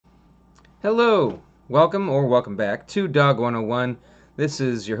Hello, welcome back to Dog 101. This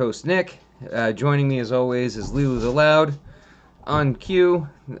is your host Nick. Joining me as always is Lulu the Loud. On cue,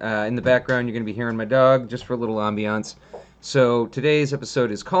 in the background you're going to be hearing my dog just for a little ambiance. So today's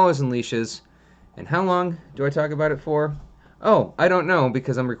episode is Collars and Leashes. And how long do I talk about it for? Oh, I don't know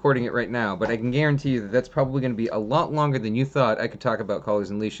because I'm recording it right now, but I can guarantee you that that's probably going to be a lot longer than you thought I could talk about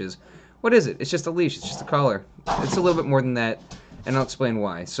collars and leashes. What is it? It's just a leash. It's just a collar. It's a little bit more than that, and I'll explain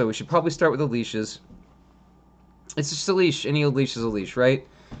why. So we should probably start with the leashes. It's just a leash. Any old leash is a leash, right?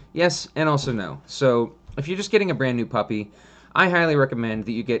 Yes, and also no. So if you're just getting a brand new puppy, I highly recommend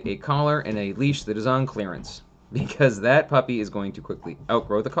that you get a collar and a leash that is on clearance, because that puppy is going to quickly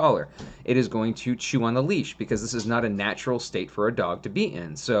outgrow the collar. It is going to chew on the leash because this is not a natural state for a dog to be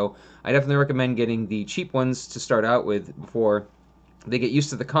in. So I definitely recommend getting the cheap ones to start out with before they get used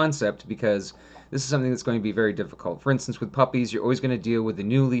to the concept, because this is something that's going to be very difficult. For instance, with puppies, you're always going to deal with the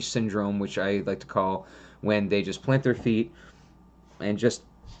new leash syndrome, which I like to call when they just plant their feet and just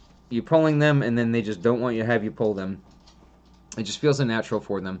you're pulling them and then they just don't want you to have you pull them. It just feels unnatural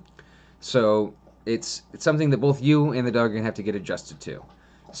for them. So it's something that both you and the dog are going to have to get adjusted to.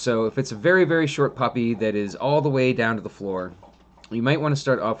 So if it's a very, very short puppy that is all the way down to the floor, you might want to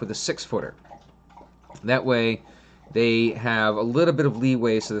start off with a 6-footer. That way they have a little bit of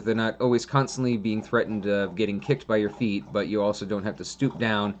leeway so that they're not always constantly being threatened of getting kicked by your feet, but you also don't have to stoop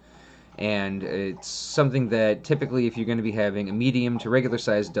down. And it's something that typically, if you're going to be having a medium to regular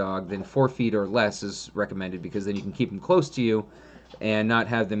sized dog, then 4 feet or less is recommended, because then you can keep them close to you and not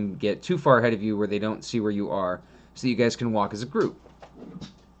have them get too far ahead of you where they don't see where you are, so that you guys can walk as a group.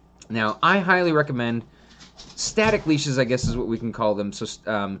 Now, I highly recommend static leashes, I guess is what we can call them. So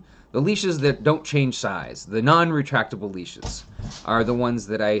the leashes that don't change size, the non-retractable leashes, are the ones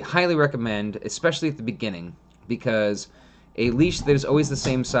that I highly recommend, especially at the beginning, because a leash that is always the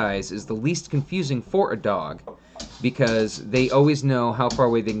same size is the least confusing for a dog, because they always know how far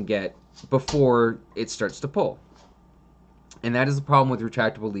away they can get before it starts to pull. And that is the problem with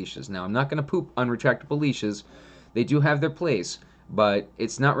retractable leashes. Now, I'm not going to poop on retractable leashes. They do have their place, but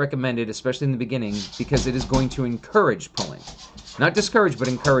it's not recommended, especially in the beginning, because it is going to encourage pulling. Not discourage, but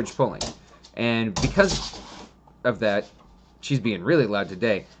encourage pulling. And because of that, she's being really loud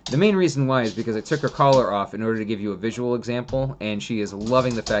today. The main reason why is because I took her collar off in order to give you a visual example, and she is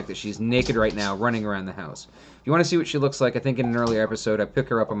loving the fact that she's naked right now, running around the house. If you want to see what she looks like, I think in an earlier episode I pick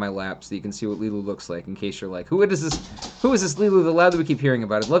her up on my lap so you can see what Lilu looks like, in case you're like, who is this Lilu the Loud that we keep hearing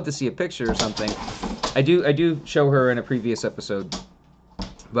about? I'd love to see a picture or something. I do show her in a previous episode.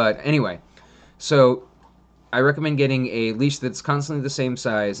 But anyway, so I recommend getting a leash that's constantly the same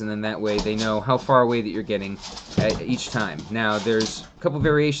size, and then that way they know how far away that you're getting at each time. Now, there's a couple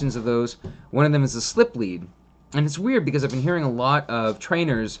variations of those. One of them is a slip lead, and it's weird because I've been hearing a lot of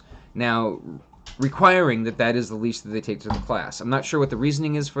trainers now requiring that is the leash that they take to the class. I'm not sure what the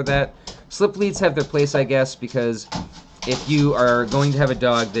reasoning is for that. Slip leads have their place, I guess, because if you are going to have a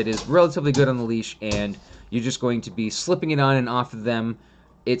dog that is relatively good on the leash and you're just going to be slipping it on and off of them,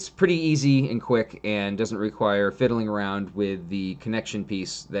 it's pretty easy and quick and doesn't require fiddling around with the connection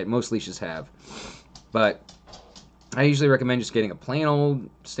piece that most leashes have. But I usually recommend just getting a plain old,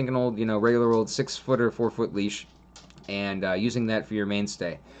 stinking old, regular old 6-footer, 4-foot leash, and using that for your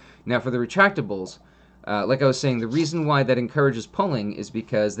mainstay. Now, for the retractables, like I was saying, the reason why that encourages pulling is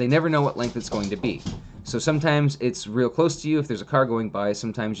because they never know what length it's going to be. So sometimes it's real close to you if there's a car going by.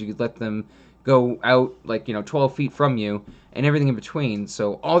 Sometimes you could let them go out 12 feet from you and everything in between.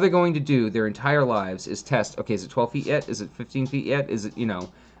 So all they're going to do their entire lives is test, okay, is it 12 feet yet? Is it 15 feet yet? Is it,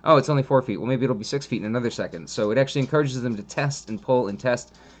 oh, it's only 4 feet. Well, maybe it'll be 6 feet in another second. So it actually encourages them to test and pull and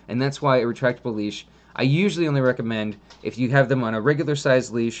test, and that's why a retractable leash, I usually only recommend if you have them on a regular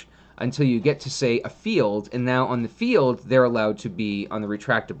size leash until you get to, say, a field, and now on the field, they're allowed to be on the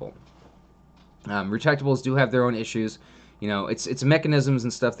retractable. Retractables do have their own issues. It's mechanisms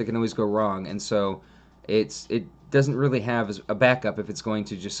and stuff that can always go wrong, and so it doesn't really have a backup if it's going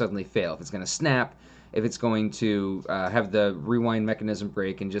to just suddenly fail, if it's going to snap, if it's going to have the rewind mechanism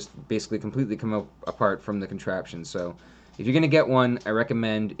break and just basically completely come apart from the contraption. So if you're going to get one, I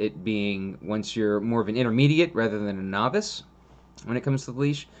recommend it being once you're more of an intermediate rather than a novice when it comes to the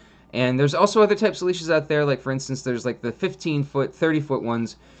leash. And there's also other types of leashes out there, like for instance, there's like the 15-foot, 30-foot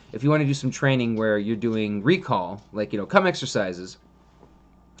ones. If you want to do some training where you're doing recall, like, come exercises,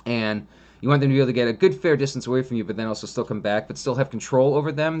 and you want them to be able to get a good fair distance away from you, but then also still come back, but still have control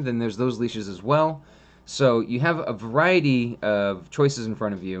over them, then there's those leashes as well. So you have a variety of choices in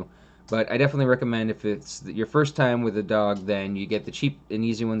front of you, but I definitely recommend if it's your first time with a dog, then you get the cheap and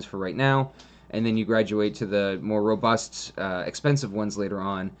easy ones for right now, and then you graduate to the more robust, expensive ones later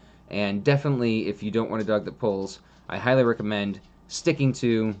on. And definitely, if you don't want a dog that pulls, I highly recommend sticking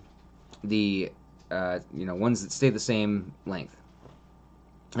to the ones that stay the same length.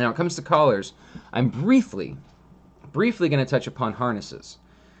 Now, when it comes to collars, I'm briefly going to touch upon harnesses.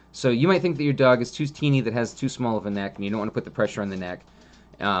 So you might think that your dog is too teeny, that has too small of a neck, and you don't want to put the pressure on the neck.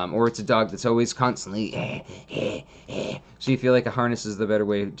 Or it's a dog that's always constantly so you feel like a harness is the better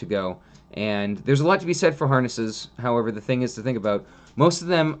way to go. And there's a lot to be said for harnesses. However, the thing is to think about, most of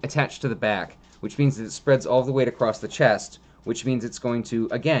them attach to the back, which means that it spreads all the weight across the chest, which means it's going to,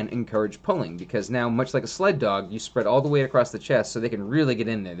 again, encourage pulling, because now, much like a sled dog, you spread all the weight across the chest so they can really get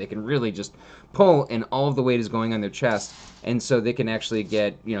in there. They can really just pull, and all of the weight is going on their chest, and so they can actually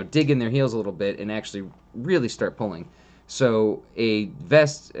get, dig in their heels a little bit and actually really start pulling. So a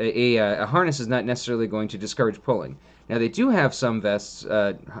vest, a harness is not necessarily going to discourage pulling. Now, they do have some vests,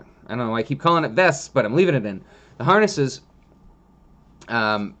 I don't know why I keep calling it vests, but I'm leaving it in. The harnesses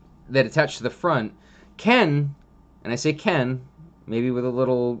that attach to the front can, and I say can, maybe with a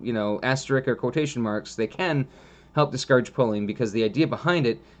little, asterisk or quotation marks, they can help discourage pulling, because the idea behind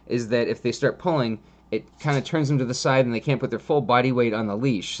it is that if they start pulling, it kind of turns them to the side and they can't put their full body weight on the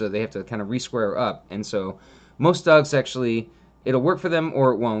leash, so they have to kind of re-square up. And so most dogs actually, it'll work for them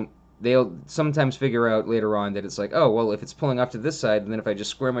or it won't. They'll sometimes figure out later on that it's like, oh, well, if it's pulling off to this side, and then if I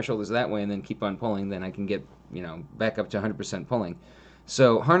just square my shoulders that way and then keep on pulling, then I can get, back up to 100% pulling.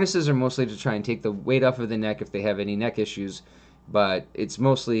 So harnesses are mostly to try and take the weight off of the neck if they have any neck issues, but it's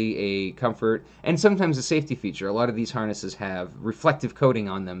mostly a comfort and sometimes a safety feature. A lot of these harnesses have reflective coating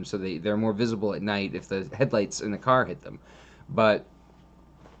on them, so they're more visible at night if the headlights in the car hit them. But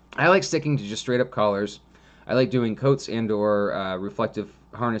I like sticking to just straight up collars. I like doing coats and or reflective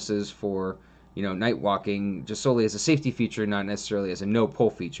harnesses for night walking, just solely as a safety feature, not necessarily as a no pull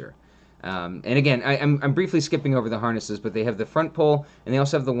feature. And again, I'm briefly skipping over the harnesses, but they have the front pull, and they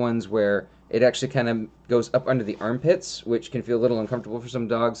also have the ones where it actually kind of goes up under the armpits, which can feel a little uncomfortable for some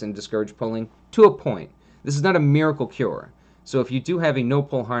dogs and discourage pulling to a point. This is not a miracle cure. So if you do have a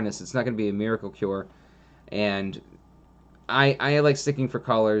no-pull harness, it's not going to be a miracle cure. And I like sticking for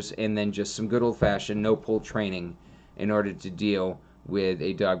collars and then just some good old-fashioned no-pull training in order to deal with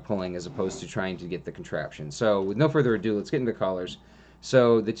a dog pulling as opposed to trying to get the contraption. So with no further ado, let's get into collars.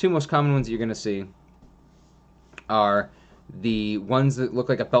 So the two most common ones that you're going to see are the ones that look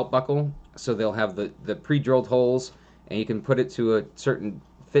like a belt buckle. So they'll have the pre-drilled holes, and you can put it to a certain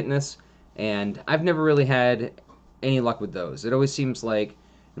fitness. And I've never really had any luck with those. It always seems like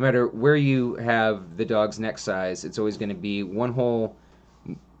no matter where you have the dog's neck size, it's always going to be one hole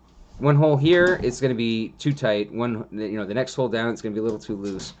here, it's going to be too tight. The next hole down, it's going to be a little too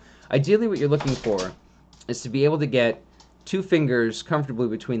loose. Ideally, what you're looking for is to be able to get 2 fingers comfortably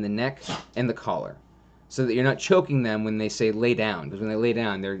between the neck and the collar, so that you're not choking them when they say lay down, because when they lay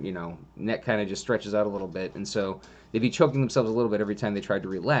down, their neck kind of just stretches out a little bit, and so they'd be choking themselves a little bit every time they tried to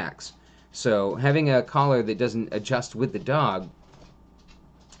relax. So having a collar that doesn't adjust with the dog,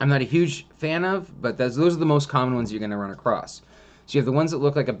 I'm not a huge fan of, but those are the most common ones you're going to run across. So you have the ones that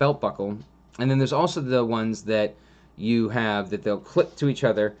look like a belt buckle, and then there's also the ones that you have that they'll clip to each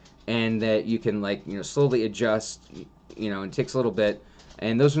other, and that you can slowly adjust. It takes a little bit,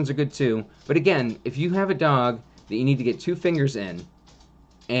 and those ones are good too. But again, if you have a dog that you need to get 2 fingers in,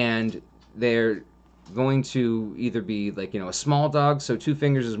 and they're going to either be a small dog, so 2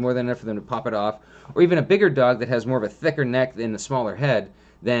 fingers is more than enough for them to pop it off, or even a bigger dog that has more of a thicker neck than a smaller head,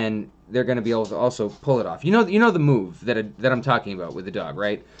 then they're going to be able to also pull it off. You know the move that I'm talking about with the dog,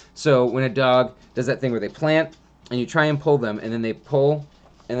 right? So when a dog does that thing where they plant, and you try and pull them, and then they pull,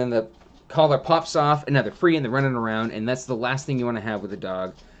 and then the collar pops off, and now they're free and they're running around, and that's the last thing you want to have with a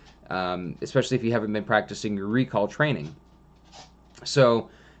dog, especially if you haven't been practicing your recall training. So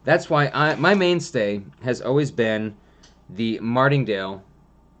that's why my mainstay has always been the Martingale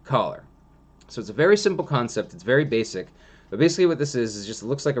collar. So it's a very simple concept. It's very basic. But basically what this is just it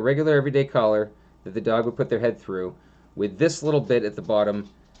looks like a regular everyday collar that the dog would put their head through, with this little bit at the bottom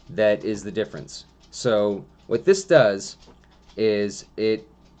that is the difference. So what this does is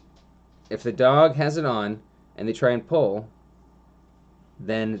if the dog has it on and they try and pull,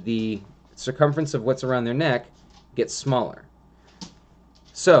 then the circumference of what's around their neck gets smaller.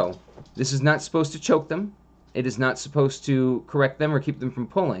 So this is not supposed to choke them. It is not supposed to correct them or keep them from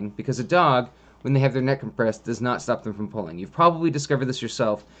pulling, because a dog, when they have their neck compressed, does not stop them from pulling. You've probably discovered this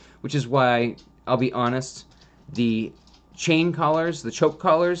yourself, which is why, I'll be honest, the chain collars, the choke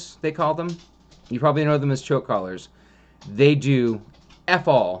collars, they call them, you probably know them as choke collars, they do F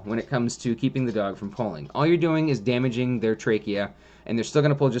all when it comes to keeping the dog from pulling. All you're doing is damaging their trachea, and they're still going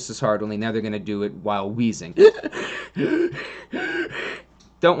to pull just as hard, only now they're going to do it while wheezing.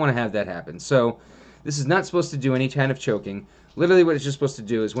 Don't want to have that happen. So this is not supposed to do any kind of choking. Literally what it's just supposed to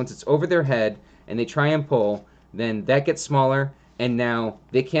do is once it's over their head and they try and pull, then that gets smaller, and now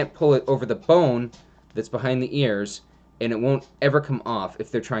they can't pull it over the bone that's behind the ears, and it won't ever come off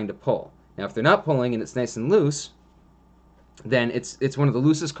if they're trying to pull. Now, if they're not pulling and it's nice and loose, then it's one of the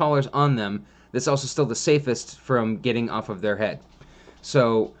loosest collars on them that's also still the safest from getting off of their head.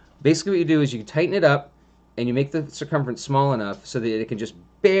 So basically what you do is you tighten it up, and you make the circumference small enough so that it can just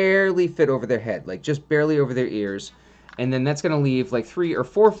barely fit over their head, like just barely over their ears, and then that's going to leave like 3 or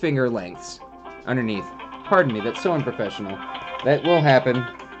 4 finger lengths underneath. Pardon me, that's so unprofessional. That will happen.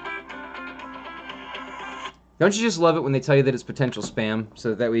 Don't you just love it when they tell you that it's potential spam,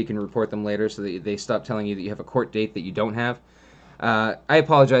 so that way you can report them later, so that they stop telling you that you have a court date that you don't have? I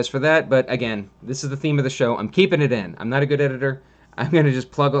apologize for that, but again, this is the theme of the show. I'm keeping it in. I'm not a good editor. I'm going to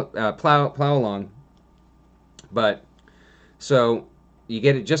just plow along. But, so, you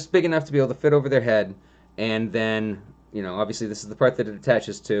get it just big enough to be able to fit over their head, and then, you know, obviously this is the part that it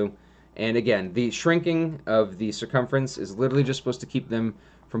attaches to. And again, the shrinking of the circumference is literally just supposed to keep them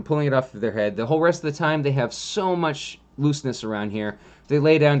from pulling it off of their head. The whole rest of the time, they have so much looseness around here. If they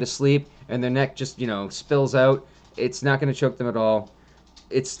lay down to sleep and their neck just, you know, spills out, it's not going to choke them at all.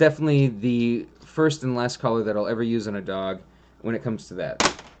 It's definitely the first and last collar that I'll ever use on a dog when it comes to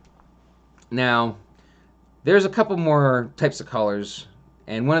that. Now, there's a couple more types of collars,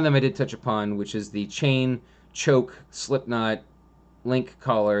 and one of them I did touch upon, which is the chain, choke, slipknot, link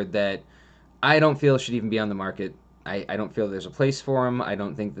collar that I don't feel should even be on the market. I don't feel there's a place for them. I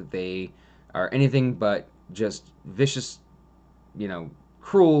don't think that they are anything but just vicious, you know,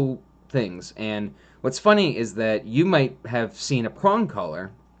 cruel things. And what's funny is that you might have seen a prong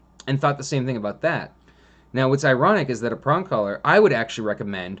collar and thought the same thing about that. Now, what's ironic is that a prong collar I would actually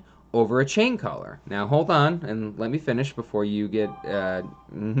recommend over a chain collar. Now, hold on and let me finish before you get,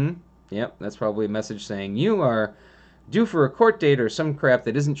 Yep, that's probably a message saying you are due for a court date or some crap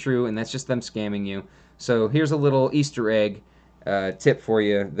that isn't true, and that's just them scamming you. So here's a little Easter egg tip for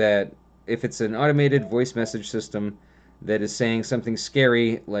you, that if it's an automated voice message system that is saying something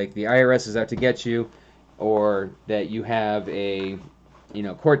scary, like the IRS is out to get you, or that you have a, you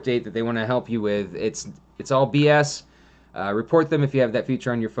know, court date that they want to help you with, it's all BS. Report them if you have that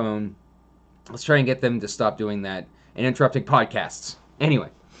feature on your phone. Let's try and get them to stop doing that and interrupting podcasts. Anyway,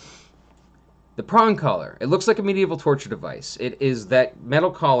 the prong collar. It looks like a medieval torture device. It is that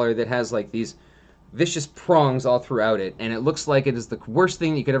metal collar that has like these vicious prongs all throughout it, and it looks like it is the worst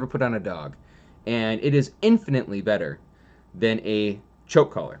thing you could ever put on a dog. And it is infinitely better than a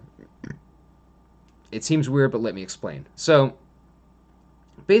choke collar. It seems weird, but let me explain. So,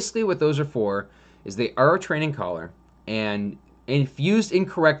 basically what those are for is they are a training collar, and if used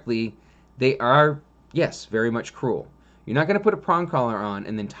incorrectly, they are, yes, very much cruel. You're not going to put a prong collar on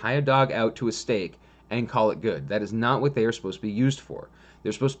and then tie a dog out to a stake and call it good. That is not what they are supposed to be used for.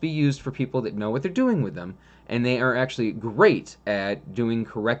 They're supposed to be used for people that know what they're doing with them, and they are actually great at doing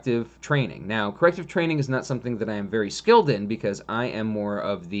corrective training. Now, corrective training is not something that I am very skilled in, because I am more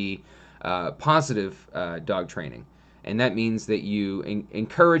of the positive dog training. And that means that you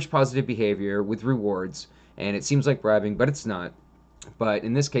encourage positive behavior with rewards, and it seems like bribing, but it's not. But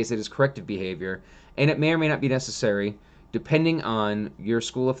in this case, it is corrective behavior, and it may or may not be necessary depending on your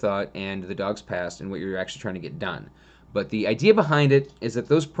school of thought and the dog's past and what you're actually trying to get done. But the idea behind it is that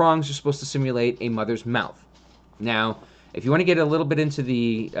those prongs are supposed to simulate a mother's mouth. Now, if you want to get a little bit into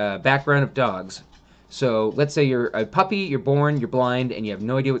the background of dogs, so let's say you're a puppy, you're born, you're blind, and you have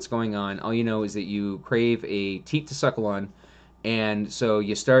no idea what's going on. All you know is that you crave a teat to suckle on, and so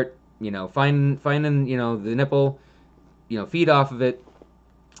you start, you know, finding, you know, the nipple, you know, feed off of it,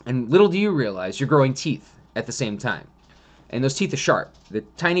 and little do you realize you're growing teeth at the same time. And those teeth are sharp. They're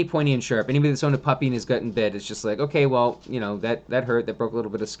tiny, pointy, and sharp. Anybody that's owned a puppy and has gotten bit, it's just like, okay, well, you know, that hurt. That broke a little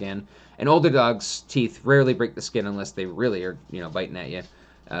bit of skin. And older dogs' teeth rarely break the skin unless they really are, you know, biting at you.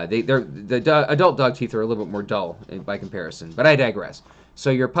 Adult dog teeth are a little bit more dull by comparison. But I digress. So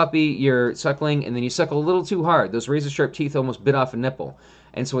you're a puppy, you're suckling, and then you suckle a little too hard. Those razor-sharp teeth almost bit off a nipple.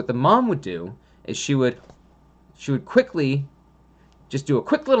 And so what the mom would do is she would quickly just do a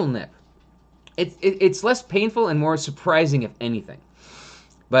quick little nip. It's less painful and more surprising, if anything.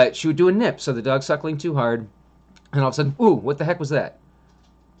 But she would do a nip, so the dog's suckling too hard, and all of a sudden, ooh, what the heck was that?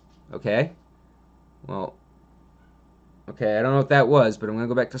 Okay. Well, okay, I don't know what that was, but I'm going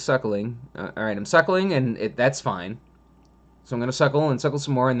to go back to suckling. All right, I'm suckling, and that's fine. So I'm going to suckle and suckle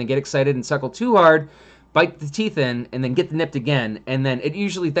some more, and then get excited and suckle too hard, bite the teeth in, and then get the nipped again. And then it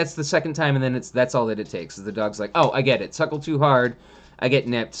usually, that's the second time, and then that's all that it takes. Is the dog's like, oh, I get it. Suckle too hard, I get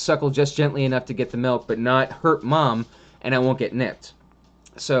nipped. Suckle just gently enough to get the milk, but not hurt mom, and I won't get nipped.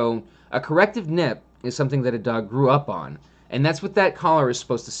 So a corrective nip is something that a dog grew up on, and that's what that collar is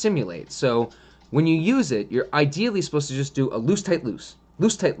supposed to simulate. So when you use it, you're ideally supposed to just do a loose, tight, loose,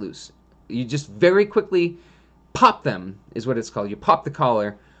 loose, tight, loose. You just very quickly pop them, is what it's called. You pop the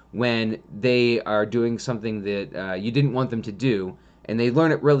collar when they are doing something that you didn't want them to do, and they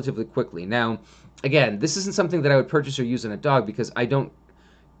learn it relatively quickly. Now, again, this isn't something that I would purchase or use on a dog because I don't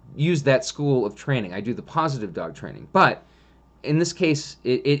use that school of training. I do the positive dog training. But in this case,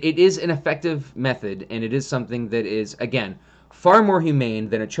 it is an effective method, and it is something that is, again, far more humane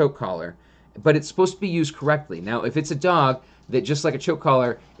than a choke collar, but it's supposed to be used correctly. Now, if it's a dog that, just like a choke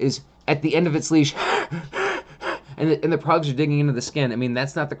collar, is at the end of its leash, and the progs are digging into the skin, I mean,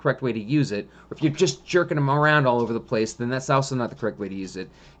 that's not the correct way to use it. Or if you're just jerking them around all over the place, then that's also not the correct way to use it.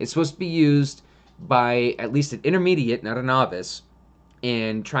 It's supposed to be used by at least an intermediate, not a novice,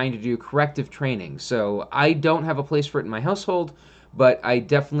 in trying to do corrective training. So I don't have a place for it in my household, but I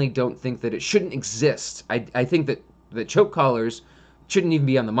definitely don't think that it shouldn't exist. I think that the choke collars shouldn't even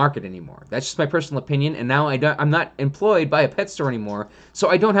be on the market anymore. That's just my personal opinion, and now I'm not employed by a pet store anymore, so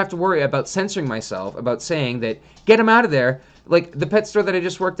I don't have to worry about censoring myself, about saying that, get them out of there. Like the pet store that I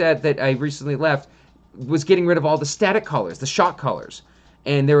just worked at that I recently left was getting rid of all the static collars, the shock collars.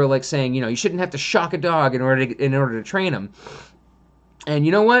 And they were like saying, you shouldn't have to shock a dog in order to train them. And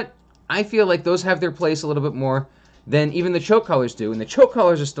you know what? I feel like those have their place a little bit more than even the choke collars do. And the choke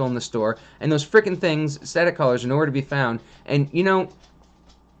collars are still in the store, and those frickin' things, static collars, are nowhere to be found. And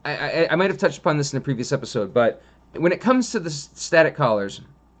I might have touched upon this in a previous episode, but when it comes to the static collars,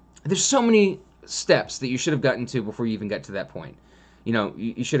 there's so many steps that you should have gotten to before you even got to that point.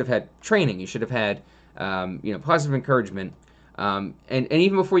 You should have had training. You should have had, positive encouragement. And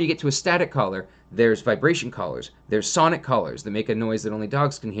even before you get to a static collar, there's vibration collars. There's sonic collars that make a noise that only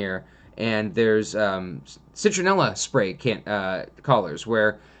dogs can hear. And there's citronella spray collars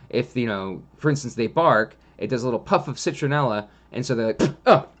where if, for instance, they bark, it does a little puff of citronella, and so they're like,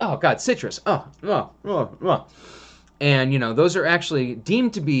 oh God, citrus, oh. And, those are actually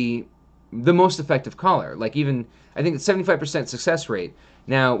deemed to be the most effective collar. Like even, I think it's 75% success rate.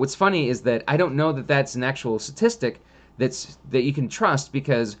 Now, what's funny is that I don't know that that's an actual statistic that you can trust,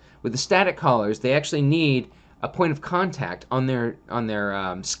 because with the static collars, they actually need a point of contact on their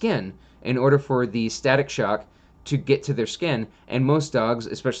skin in order for the static shock to get to their skin. And most dogs,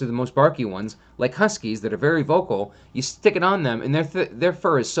 especially the most barky ones, like huskies that are very vocal, you stick it on them and their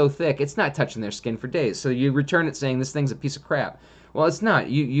fur is so thick it's not touching their skin for days. So you return it saying this thing's a piece of crap. Well, it's not.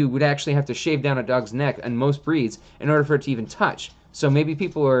 You would actually have to shave down a dog's neck on most breeds in order for it to even touch. So maybe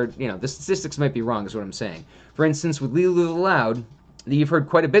people are, the statistics might be wrong is what I'm saying. For instance, with Lulu the Loud, that you've heard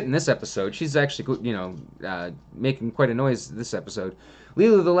quite a bit in this episode. She's actually, making quite a noise this episode.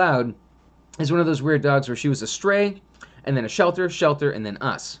 Lulu the Loud is one of those weird dogs where she was a stray, and then a shelter, and then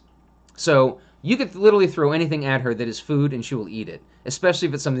us. So you could literally throw anything at her that is food, and she will eat it, especially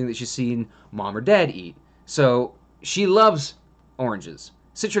if it's something that she's seen mom or dad eat. So she loves oranges.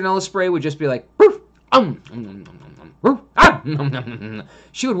 Citronella spray would just be like,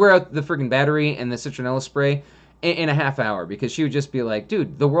 she would wear out the friggin' battery and the citronella spray in a half hour, because she would just be like,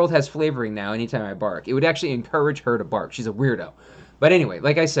 dude, the world has flavoring now anytime I bark. It would actually encourage her to bark. She's a weirdo. But anyway,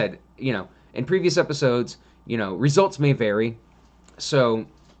 like I said, in previous episodes, results may vary. So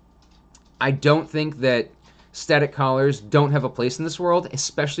I don't think that static collars don't have a place in this world,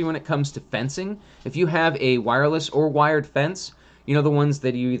 especially when it comes to fencing. If you have a wireless or wired fence, the ones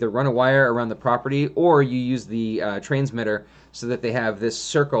that you either run a wire around the property or you use the transmitter so that they have this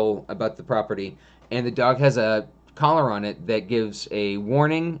circle about the property, and the dog has a collar on it that gives a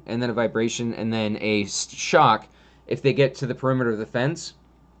warning and then a vibration and then a shock if they get to the perimeter of the fence.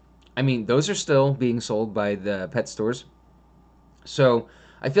 I mean, those are still being sold by the pet stores. So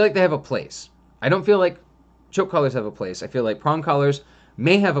I feel like they have a place. I don't feel like choke collars have a place. I feel like prong collars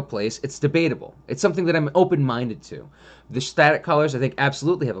may have a place. It's debatable. It's something that I'm open-minded to. The static collars, I think,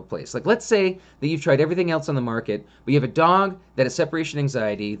 absolutely have a place. Like, let's say that you've tried everything else on the market, but you have a dog that has separation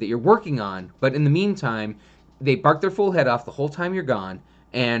anxiety that you're working on, but in the meantime, they bark their full head off the whole time you're gone,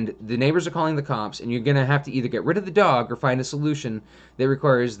 and the neighbors are calling the cops, and you're going to have to either get rid of the dog or find a solution that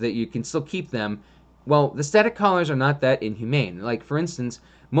requires that you can still keep them. Well, the static collars are not that inhumane. Like, for instance,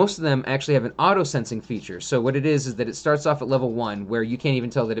 most of them actually have an auto-sensing feature. So what it is that it starts off at level 1, where you can't even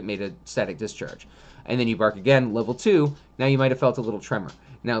tell that it made a static discharge. And then you bark again, level 2, now you might have felt a little tremor.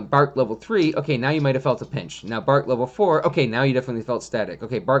 Now bark level 3, okay, now you might have felt a pinch. Now bark level 4, okay, now you definitely felt static.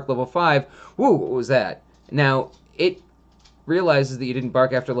 Okay, bark level 5, whoo, what was that? Now, it realizes that you didn't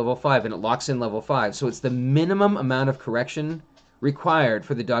bark after level 5, and it locks in level 5. So it's the minimum amount of correction required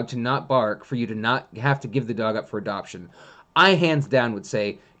for the dog to not bark, for you to not have to give the dog up for adoption. I hands down would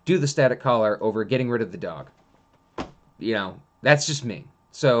say do the static collar over getting rid of the dog. You know, that's just me.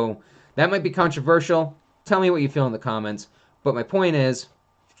 So that might be controversial. Tell me what you feel in the comments. But my point is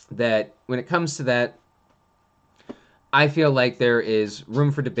that when it comes to that, I feel like there is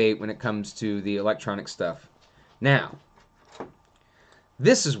room for debate when it comes to the electronic stuff. Now,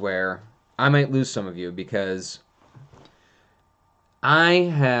 this is where I might lose some of you, because I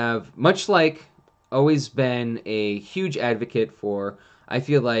have, much like, always been a huge advocate for, I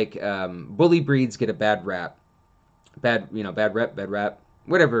feel like bully breeds get a bad rap. Bad rap,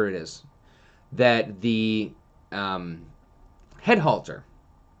 whatever it is. That the head halter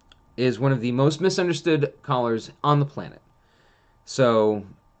is one of the most misunderstood collars on the planet. So,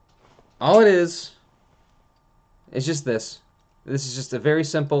 all it is just this. This is just a very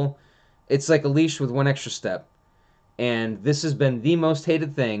simple, it's like a leash with one extra step. And this has been the most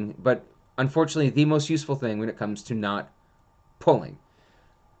hated thing, but unfortunately the most useful thing when it comes to not pulling.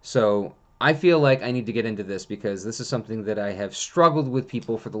 So, I feel like I need to get into this because this is something that I have struggled with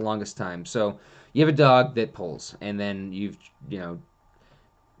people for the longest time. So, you have a dog that pulls, and then you've,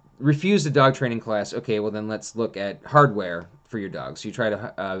 refused a dog training class. Okay, well then let's look at hardware for your dog. So you tried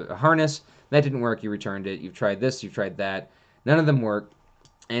a harness, that didn't work, you returned it. You've tried this, you've tried that. None of them work.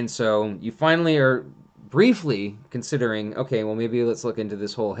 And so you finally are briefly considering, okay, well maybe let's look into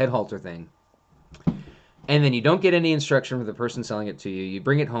this whole head halter thing. And then you don't get any instruction from the person selling it to you. You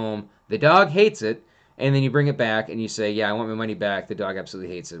bring it home, the dog hates it, and then you bring it back and you say, yeah, I want my money back. The dog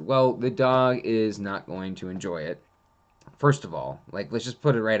absolutely hates it. Well, the dog is not going to enjoy it. First of all, like, let's just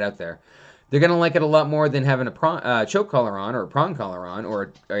put it right out there. They're going to like it a lot more than having a choke collar on, or a prong collar on,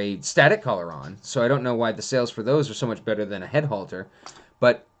 or a static collar on. So I don't know why the sales for those are so much better than a head halter.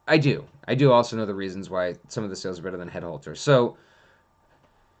 But I do. I do also know the reasons why some of the sales are better than head halter. So,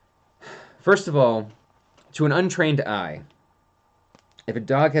 first of all, to an untrained eye, if a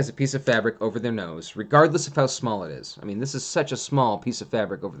dog has a piece of fabric over their nose, regardless of how small it is, I mean, this is such a small piece of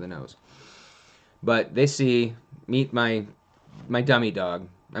fabric over the nose, but they see, meet my dummy dog.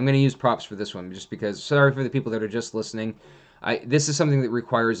 I'm going to use props for this one just because, sorry for the people that are just listening. This is something that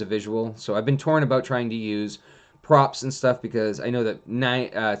requires a visual, so I've been torn about trying to use props and stuff because I know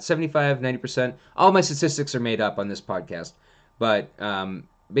that 75, 90%, all my statistics are made up on this podcast, but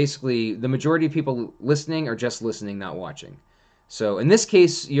basically the majority of people listening are just listening, not watching. So in this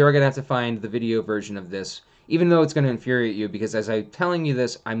case, you're going to have to find the video version of this, even though it's going to infuriate you, because as I'm telling you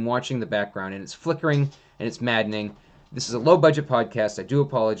this, I'm watching the background, and it's flickering, and it's maddening. This is a low-budget podcast. I do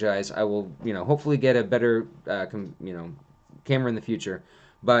apologize. I will, hopefully get a better, camera in the future.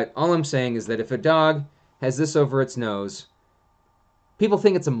 But all I'm saying is that if a dog has this over its nose, people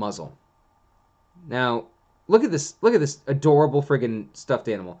think it's a muzzle. Now, look at this adorable friggin' stuffed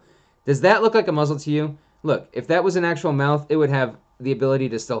animal. Does that look like a muzzle to you? Look, if that was an actual mouth, it would have the ability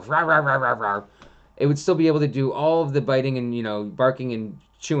to still rah, rah, rah, rah, rah. It would still be able to do all of the biting and, barking and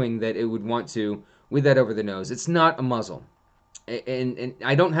chewing that it would want to with that over the nose. It's not a muzzle. And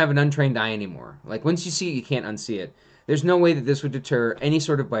I don't have an untrained eye anymore. Like, once you see it, you can't unsee it. There's no way that this would deter any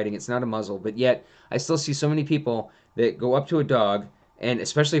sort of biting. It's not a muzzle. But yet, I still see so many people that go up to a dog, and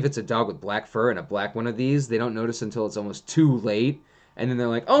especially if it's a dog with black fur and a black one of these, they don't notice until it's almost too late. And then they're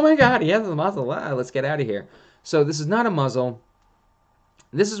like, oh my God, he has a muzzle. Let's get out of here. So this is not a muzzle.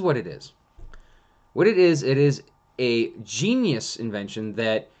 This is what it is. What it is a genius invention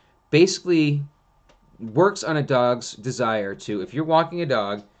that basically works on a dog's desire to, if you're walking a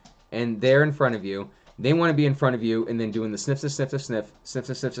dog and they're in front of you, they want to be in front of you and then doing the sniff, sniff, sniff, sniff, sniff,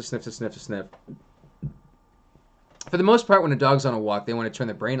 sniff, sniff, sniff, sniff, sniff, sniff, sniff. For the most part, when a dog's on a walk, they want to turn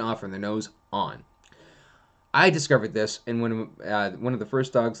their brain off and their nose on. I discovered this in one of the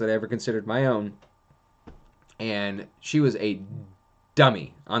first dogs that I ever considered my own, and she was a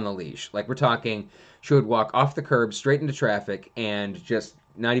dummy on the leash. Like, we're talking, she would walk off the curb straight into traffic and just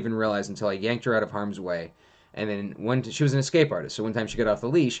not even realize until I yanked her out of harm's way. And then she was an escape artist, so one time she got off the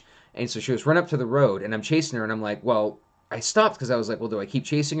leash, and so she was run up to the road, and I'm chasing her, and I'm like, well, I stopped because I was like, well, do I keep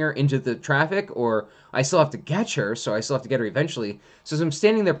chasing her into the traffic, or I still have to catch her, so I still have to get her eventually. So as I'm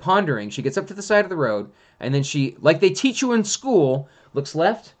standing there pondering, she gets up to the side of the road, and then she, like they teach you in school, looks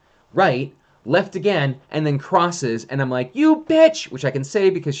left, right, left again, and then crosses, and I'm like, you bitch, which I can say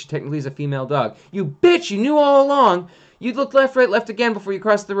because she technically is a female dog. You bitch, you knew all along. You'd look left, right, left again before you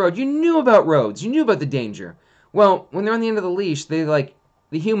crossed the road. You knew about roads. You knew about the danger. Well, when they're on the end of the leash, they like,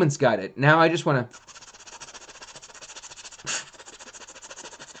 the humans got it. Now I just want to...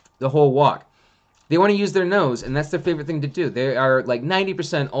 the whole walk. They want to use their nose, and that's their favorite thing to do. They are like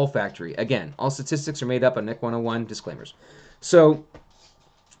 90% olfactory. Again, all statistics are made up on Nick 101 disclaimers. So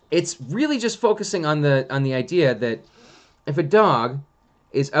it's really just focusing on the idea that if a dog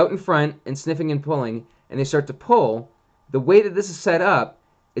is out in front and sniffing and pulling, and they start to pull, the way that this is set up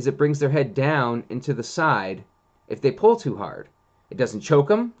is it brings their head down into the side if they pull too hard. It doesn't choke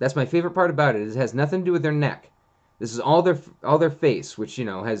them. That's my favorite part about it. It has nothing to do with their neck. This is all their face, which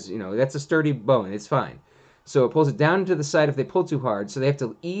has that's a sturdy bone. It's fine. So it pulls it down to the side if they pull too hard. So they have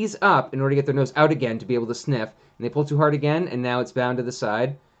to ease up in order to get their nose out again to be able to sniff. And they pull too hard again, and now it's bound to the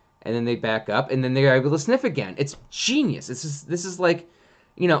side. And then they back up, and then they're able to sniff again. It's genius. This is like,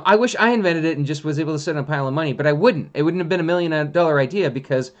 I wish I invented it and just was able to sit on a pile of money, but I wouldn't. It wouldn't have been $1 million idea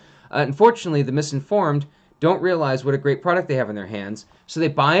because, unfortunately, the misinformed don't realize what a great product they have in their hands. So they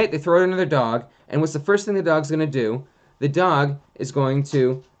buy it, they throw it under their dog, and what's the first thing the dog's going to do? The dog is going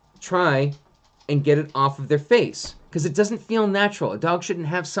to try and get it off of their face because it doesn't feel natural. A dog shouldn't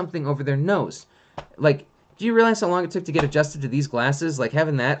have something over their nose. Like, do you realize how long it took to get adjusted to these glasses? Like,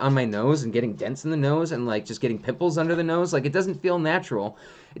 having that on my nose and getting dents in the nose and, like, just getting pimples under the nose. Like, it doesn't feel natural.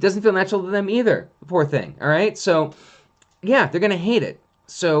 It doesn't feel natural to them either, the poor thing, all right? So, yeah, they're going to hate it.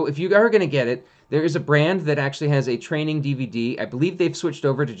 So if you are going to get it, there is a brand that actually has a training DVD. I believe they've switched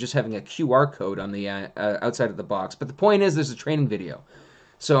over to just having a QR code on the outside of the box. But the point is there's a training video.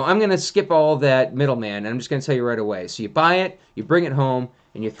 So I'm going to skip all that middleman, and I'm just going to tell you right away. So you buy it, you bring it home,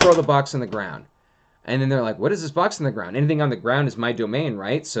 and you throw the box on the ground. And then they're like, what is this box on the ground? Anything on the ground is my domain,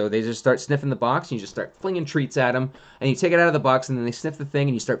 right? So they just start sniffing the box, and you just start flinging treats at them. And you take it out of the box, and then they sniff the thing,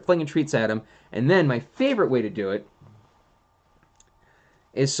 and you start flinging treats at them. And then my favorite way to do it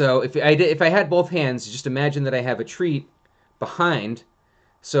is so if I had both hands, just imagine that I have a treat behind.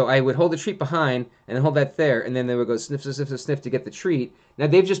 So I would hold the treat behind and then hold that there, and then they would go sniff, sniff, sniff, sniff to get the treat. Now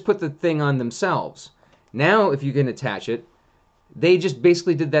they've just put the thing on themselves. Now if you can attach it, they just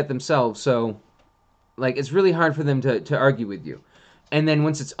basically did that themselves. So like it's really hard for them to argue with you. And then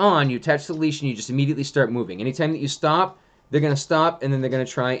once it's on, you attach the leash and you just immediately start moving. Anytime that you stop, they're going to stop, and then they're going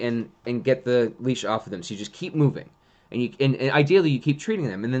to try and get the leash off of them. So you just keep moving. And ideally, you keep treating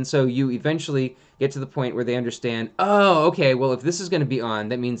them. And then so you eventually get to the point where they understand, oh, okay, well, if this is going to be on,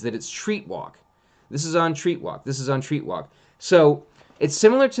 that means that it's treat walk. This is on treat walk. This is on treat walk. So it's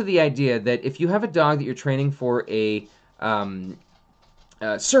similar to the idea that if you have a dog that you're training for a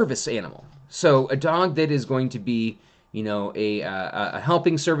service animal, so a dog that is going to be, a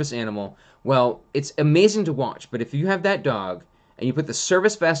helping service animal, well, it's amazing to watch. But if you have that dog and you put the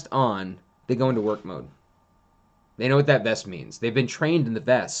service vest on, they go into work mode. They know what that vest means. They've been trained in the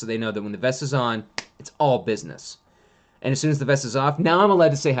vest, so they know that when the vest is on, it's all business. And as soon as the vest is off, now I'm allowed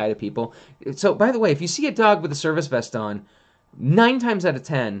to say hi to people. So, by the way, if you see a dog with a service vest on, 9 times out of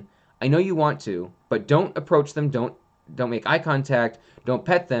 10, I know you want to, but don't approach them, don't make eye contact, don't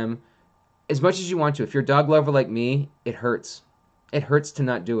pet them as much as you want to. If you're a dog lover like me, it hurts. It hurts to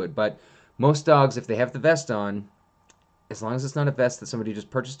not do it, but most dogs, if they have the vest on, as long as it's not a vest that somebody just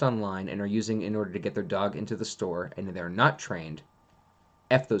purchased online and are using in order to get their dog into the store and they're not trained,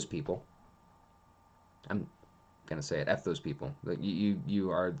 F those people. I'm going to say it, F those people. You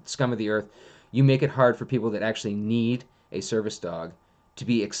are scum of the earth. You make it hard for people that actually need a service dog to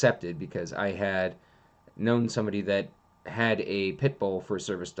be accepted, because I had known somebody that had a pit bull for a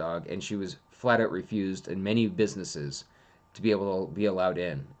service dog, and she was flat out refused in many businesses to be able to be allowed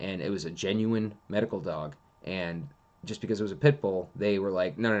in. And it was a genuine medical dog, and just because it was a pit bull, they were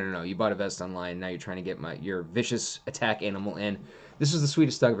like, no, you bought a vest online, now you're trying to get your vicious attack animal in. This was the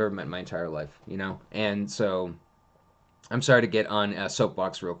sweetest dog I've ever met in my entire life, And so, I'm sorry to get on a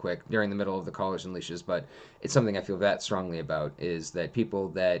soapbox real quick during the middle of the collars and leashes, but it's something I feel that strongly about, is that people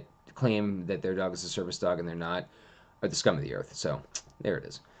that claim that their dog is a service dog and they're not are the scum of the earth. So, there it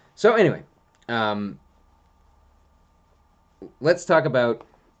is. So, anyway, let's talk about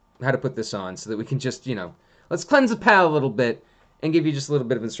how to put this on so that we can just, let's cleanse the palate a little bit and give you just a little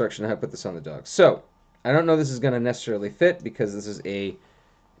bit of instruction on how to put this on the dog. So, I don't know this is going to necessarily fit because this is a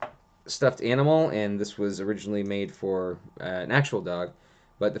stuffed animal and this was originally made for an actual dog.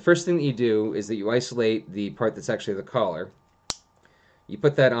 But the first thing that you do is that you isolate the part that's actually the collar. You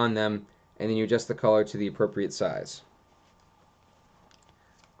put that on them, and then you adjust the collar to the appropriate size.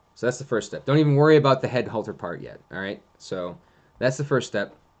 So that's the first step. Don't even worry about the head halter part yet, all right? So that's the first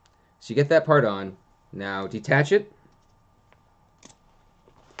step. So you get that part on. Now detach it.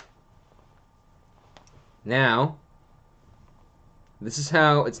 Now, this is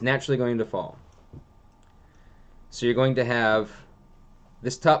how it's naturally going to fall. So you're going to have,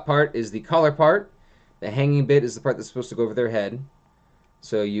 this top part is the collar part. The hanging bit is the part that's supposed to go over their head.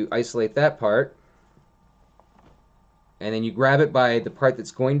 So you isolate that part. And then you grab it by the part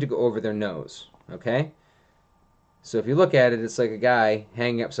that's going to go over their nose. Okay? So if you look at it, it's like a guy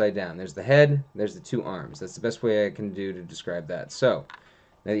hanging upside down. There's the head, there's the two arms. That's the best way I can do to describe that. So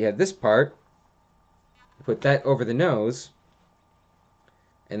now you have this part, you put that over the nose,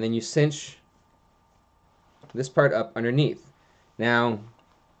 and then you cinch this part up underneath. Now,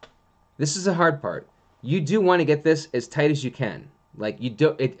 this is a hard part. You do want to get this as tight as you can. Like, you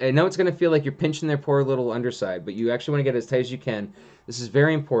do, I know it's going to feel like you're pinching their poor little underside, but you actually want to get it as tight as you can. This is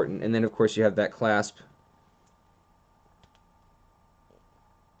very important. And then, of course, you have that clasp.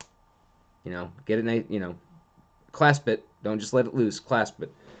 You know, get it nice, you know, clasp it. Don't just let it loose, clasp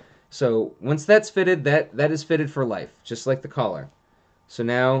it. So once that's fitted, that is fitted for life, just like the collar. So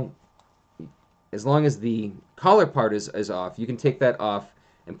now, as long as the collar part is off, you can take that off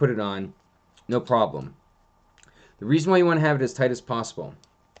and put it on, no problem. The reason why you want to have it as tight as possible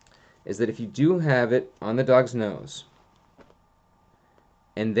is that if you do have it on the dog's nose,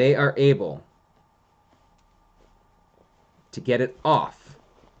 and they are able to get it off,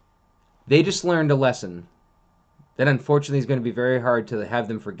 they just learned a lesson that unfortunately is going to be very hard to have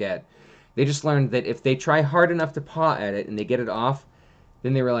them forget. They just learned that if they try hard enough to paw at it and they get it off,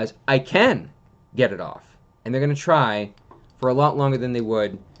 then they realize, I can get it off. And they're going to try for a lot longer than they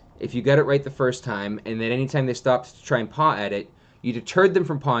would if you got it right the first time, and then anytime they stopped to try and paw at it, you deterred them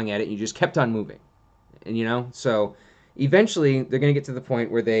from pawing at it and you just kept on moving. And you know, so eventually they're going to get to the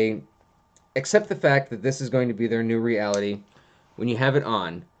point where they accept the fact that this is going to be their new reality when you have it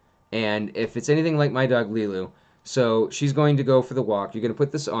on. And if it's anything like my dog Lilu, so she's going to go for the walk. You're going to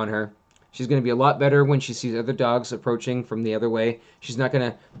put this on her. She's going to be a lot better when she sees other dogs approaching from the other way. She's not going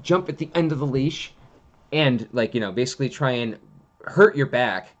to jump at the end of the leash and, like, you know, basically try and hurt your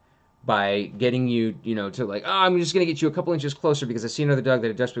back by getting you, you know, to like, oh, I'm just going to get you a couple inches closer because I see another dog that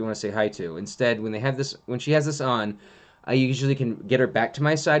I desperately want to say hi to. Instead, when she has this on, I usually can get her back to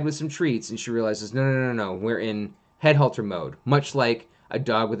my side with some treats, and she realizes, no, we're in head halter mode, much like a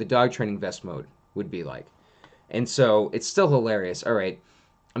dog with a dog training vest mode would be like. And so it's still hilarious. All right,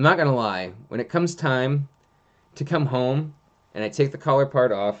 I'm not going to lie. When it comes time to come home and I take the collar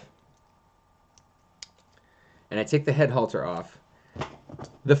part off and I take the head halter off,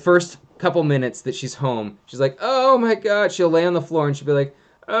 the first couple minutes that she's home, she's like, oh my God. She'll lay on the floor and she'll be like,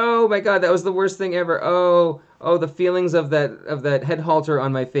 oh my God, that was the worst thing ever. Oh, the feelings of that head halter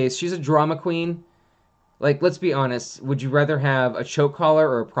on my face. She's a drama queen. Like, let's be honest. Would you rather have a choke collar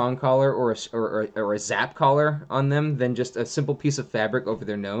or a prong collar or a zap collar on them than just a simple piece of fabric over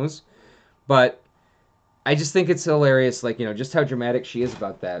their nose? But I just think it's hilarious, like, you know, just how dramatic she is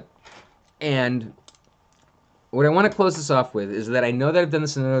about that. And what I want to close this off with is that I know that I've done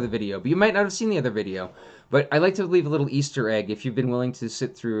this in another video, but you might not have seen the other video. But I like to leave a little Easter egg if you've been willing to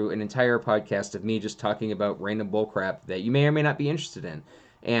sit through an entire podcast of me just talking about random bullcrap that you may or may not be interested in.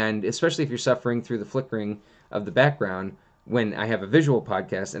 And especially if you're suffering through the flickering of the background when I have a visual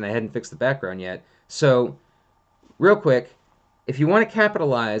podcast and I hadn't fixed the background yet. So, real quick, if you want to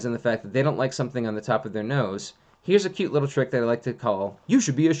capitalize on the fact that they don't like something on the top of their nose, here's a cute little trick that I like to call, you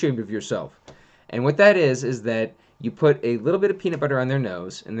should be ashamed of yourself. And what that is that you put a little bit of peanut butter on their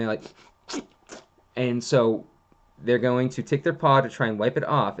nose, and they're like, and so they're going to take their paw to try and wipe it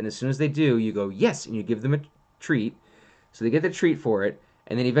off, and as soon as they do, you go, yes, and you give them a treat. So they get the treat for it.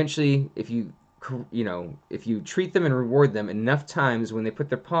 And then eventually, if you treat them and reward them enough times when they put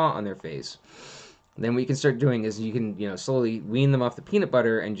their paw on their face, then what you can start doing is you can, you know, slowly wean them off the peanut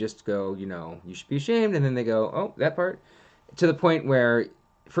butter and just go, you know, you should be ashamed. And then they go, oh, that part. To the point where,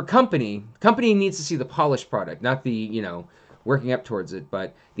 for company needs to see the polished product, not the, you know, working up towards it.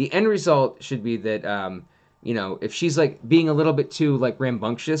 But the end result should be that, you know, if she's like being a little bit too like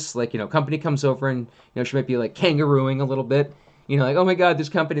rambunctious, like, you know, company comes over and, you know, she might be like kangarooing a little bit. You know, like, oh my God, there's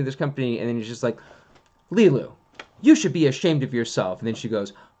company, and then it's just like, Lilu, you should be ashamed of yourself. And then she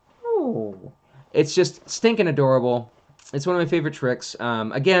goes, oh. It's just stinking adorable. It's one of my favorite tricks.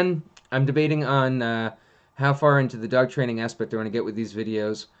 Again, I'm debating on how far into the dog training aspect I want to get with these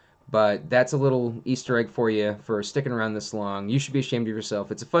videos, but that's a little Easter egg for you for sticking around this long. You should be ashamed of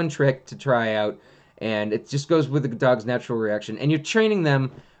yourself. It's a fun trick to try out, and it just goes with the dog's natural reaction. And you're training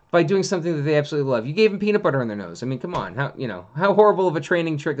them by doing something that they absolutely love. You gave them peanut butter on their nose. I mean, come on. How horrible of a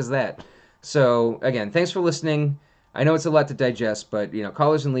training trick is that? So, again, thanks for listening. I know it's a lot to digest, but, you know,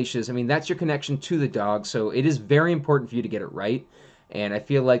 collars and leashes, I mean, that's your connection to the dog, so it is very important for you to get it right. And I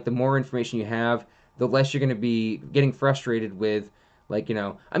feel like the more information you have, the less you're going to be getting frustrated with, like, you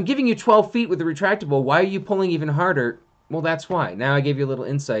know, I'm giving you 12 feet with the retractable. Why are you pulling even harder? Well, that's why. Now I gave you a little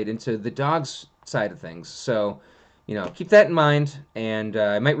insight into the dog's side of things. So, you know, keep that in mind, and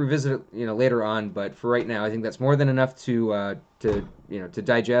I might revisit it, you know, later on. But for right now, I think that's more than enough to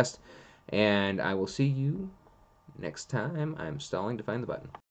digest. And I will see you next time. I'm stalling to find the button.